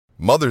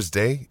Mother's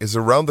Day is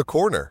around the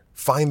corner.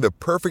 Find the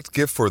perfect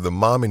gift for the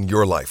mom in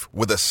your life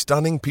with a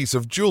stunning piece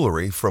of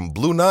jewelry from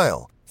Blue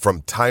Nile.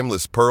 From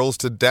timeless pearls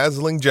to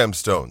dazzling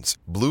gemstones,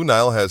 Blue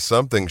Nile has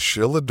something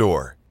she'll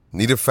adore.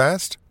 Need it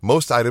fast?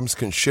 Most items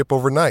can ship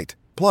overnight.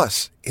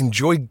 Plus,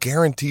 enjoy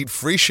guaranteed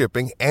free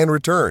shipping and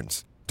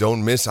returns.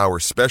 Don't miss our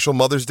special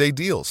Mother's Day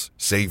deals.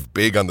 Save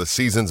big on the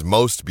season's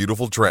most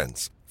beautiful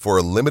trends. For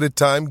a limited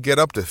time, get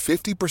up to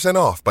 50%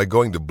 off by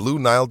going to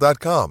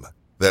BlueNile.com.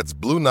 That's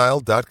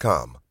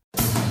BlueNile.com.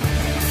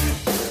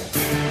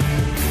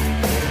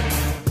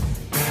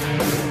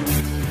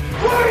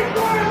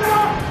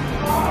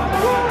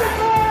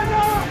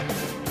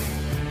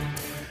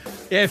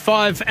 Yeah,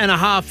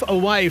 5.5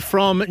 away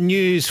from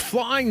news.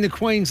 Flying the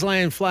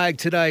Queensland flag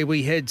today.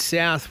 We head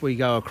south. We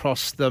go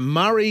across the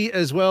Murray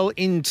as well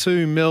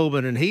into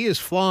Melbourne. And he is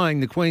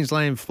flying the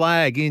Queensland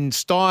flag in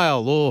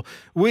style or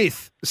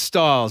with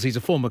Stiles. He's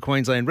a former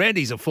Queensland Red.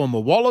 He's a former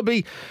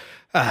Wallaby.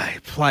 He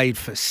played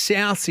for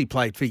Souths. He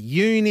played for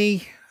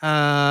uni.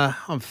 I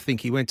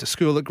think he went to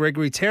school at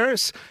Gregory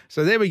Terrace.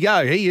 So there we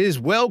go. He is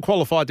well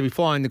qualified to be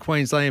flying the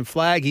Queensland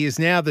flag. He is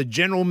now the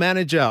general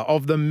manager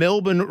of the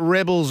Melbourne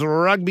Rebels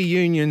Rugby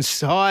Union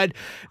side.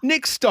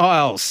 Nick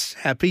Stiles,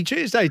 happy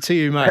Tuesday to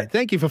you, mate.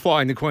 Thank you for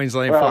flying the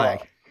Queensland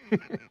flag.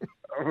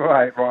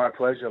 Right, my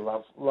pleasure.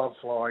 Love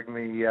flying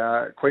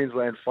the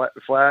Queensland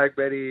flag,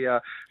 Betty.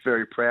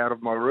 Very proud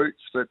of my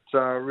roots, but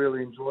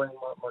really enjoying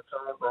my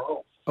current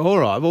role. All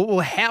right. Well,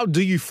 how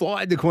do you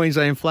fly the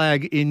Queensland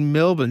flag in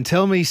Melbourne?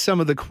 Tell me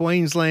some of the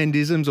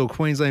Queenslandisms or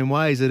Queensland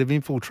ways that have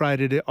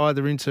infiltrated it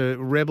either into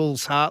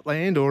Rebels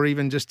heartland or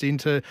even just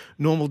into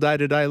normal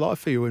day-to-day life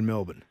for you in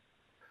Melbourne.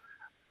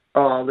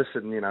 Oh,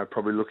 listen,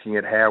 probably looking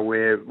at how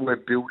we're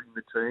building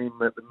the team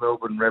at the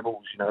Melbourne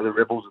Rebels. The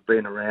Rebels have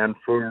been around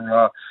for,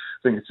 I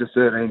think it's the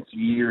 13th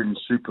year in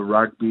Super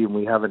Rugby, and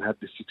we haven't had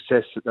the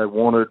success that they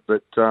wanted.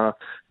 But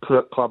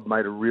club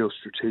made a real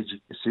strategic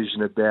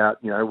decision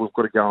about, we've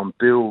got to go and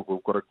build,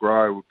 we've got to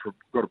grow, we've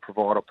got to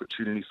provide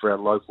opportunity for our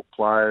local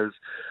players,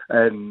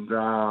 and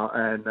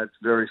that's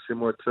very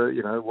similar to,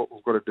 what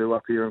we've got to do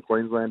up here in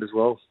Queensland as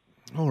well.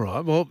 All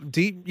right. Well,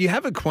 you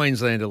have a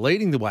Queenslander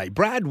leading the way,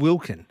 Brad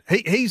Wilkin.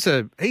 He's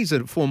a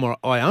former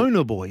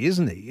Iona boy,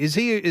 isn't he? Is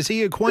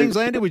he a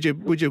Queenslander?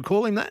 Would you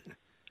call him that?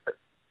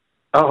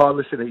 Oh,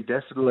 listen, he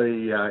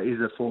definitely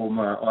is a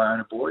former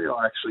Iona boy.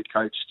 I actually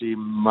coached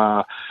him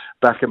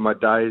back in my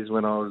days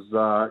when I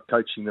was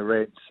coaching the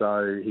Reds.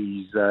 So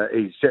he's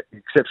an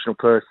exceptional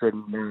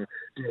person,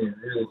 doing a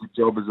really good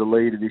job as a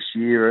leader this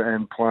year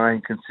and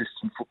playing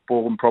consistent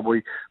football, and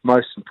probably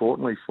most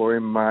importantly for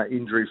him,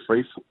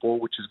 injury-free football,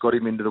 which has got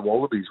him into the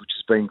Wallabies, which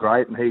has been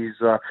great. And his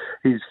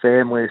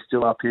family is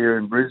still up here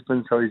in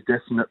Brisbane, so he's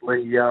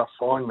definitely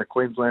flying the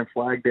Queensland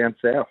flag down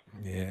south.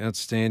 Yeah,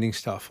 outstanding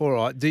stuff. All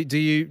right. Do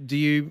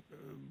you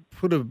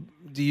sort of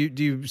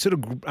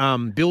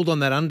build on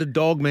that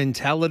underdog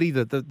mentality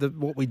that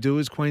what we do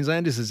as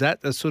Queenslanders? Is that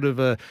a sort of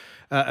a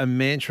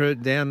mantra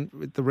down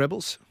with the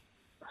Rebels?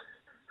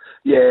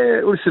 Yeah,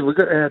 listen, we've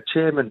got our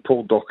chairman,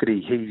 Paul Doherty.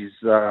 He's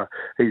a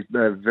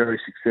very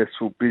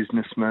successful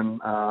businessman,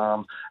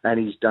 and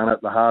he's done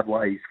it the hard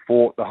way. He's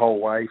fought the whole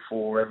way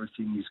for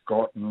everything he's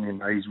got,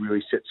 and he's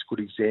really sets a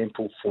good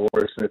example for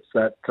us. It's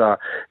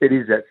it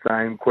is that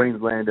same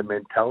Queenslander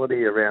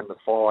mentality around the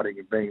fighting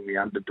and being the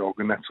underdog,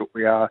 and that's what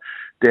we are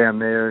down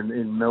there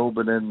in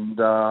Melbourne. And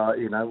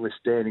we're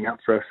standing up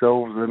for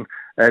ourselves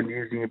and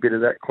using a bit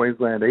of that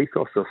Queensland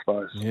ethos, I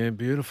suppose. Yeah,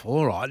 beautiful.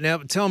 All right. Now,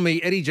 tell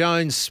me, Eddie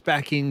Jones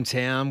back in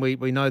town.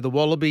 We know the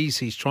Wallabies.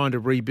 He's trying to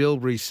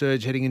rebuild,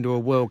 resurge, heading into a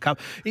World Cup.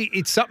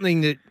 It's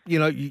something that,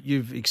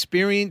 you've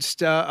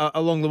experienced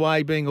along the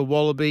way being a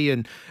Wallaby.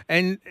 And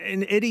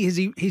Eddie,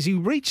 has he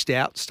reached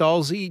out,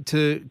 Stilesy,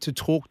 to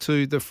talk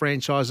to the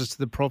franchises, to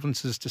the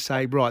provinces to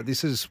say, right,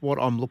 this is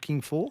what I'm looking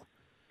for?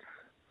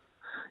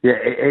 Yeah,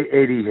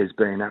 Eddie has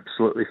been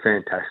absolutely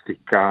fantastic.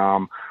 I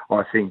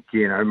think,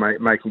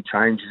 making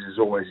changes is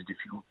always a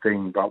difficult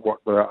thing, but what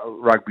the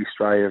Rugby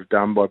Australia have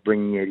done by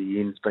bringing Eddie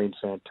in has been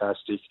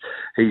fantastic.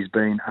 He's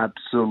been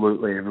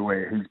absolutely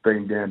everywhere. He's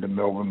been down to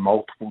Melbourne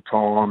multiple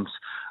times.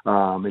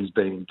 He's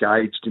been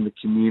engaged in the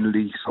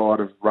community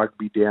side of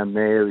rugby down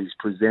there. He's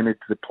presented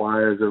to the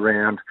players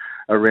around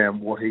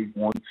what he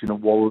wants in a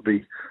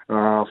Wallaby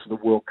for the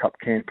World Cup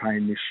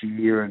campaign this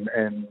year, and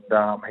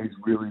he's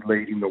really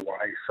leading the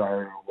way.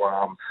 So,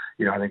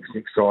 I think it's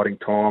an exciting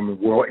time.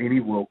 Well,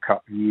 any World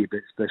Cup year, but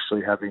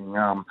especially having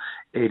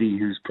Eddie,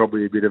 who's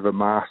probably a bit of a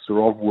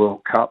master of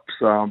World Cups,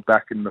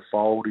 back in the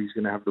fold. He's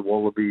going to have the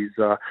Wallabies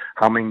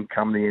humming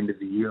come the end of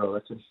the year, I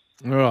reckon.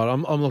 All right,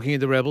 I'm looking at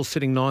the Rebels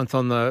sitting ninth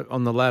on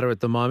the ladder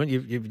at the moment.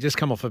 You've just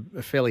come off a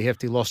fairly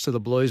hefty loss to the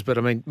Blues, but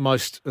I mean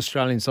most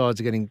Australian sides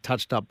are getting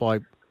touched up by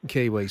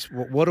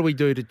Kiwis. What do we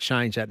do to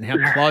change that? And how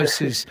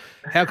close?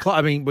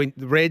 I mean, when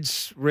the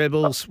Reds,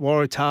 Rebels,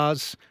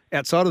 Waratahs,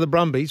 outside of the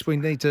Brumbies, we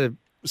need to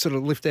sort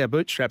of lift our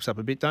bootstraps up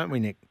a bit, don't we,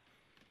 Nick?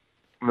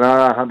 No,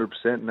 100%,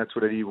 and that's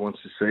what Eddie wants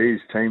to see,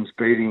 is teams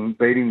beating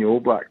the All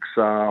Blacks.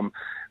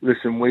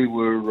 Listen, we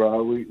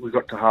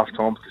got to half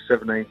time with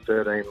a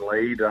 17-13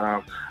 lead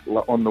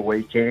on the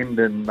weekend,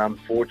 and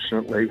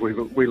unfortunately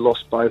we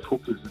lost both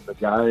hookers in the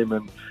game,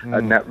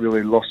 and that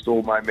really lost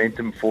all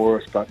momentum for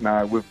us. But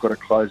no, we've got to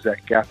close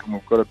that gap, and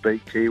we've got to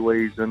beat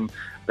Kiwis, and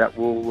that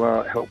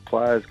will help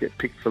players get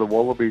picked for the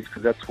Wallabies,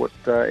 because that's what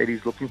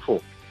Eddie's looking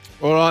for.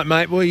 All right,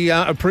 mate. We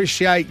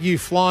appreciate you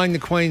flying the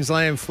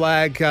Queensland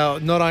flag,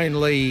 not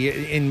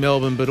only in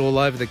Melbourne but all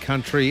over the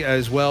country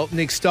as well.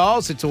 Nick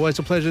Stiles, it's always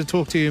a pleasure to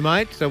talk to you,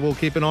 mate. So we'll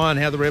keep an eye on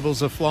how the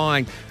Rebels are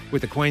flying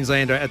with the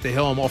Queenslander at the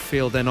helm,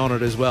 off-field and on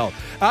it as well.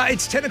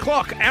 It's 10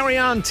 o'clock.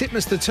 Ariane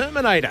Titmus, the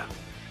Terminator,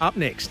 up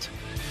next.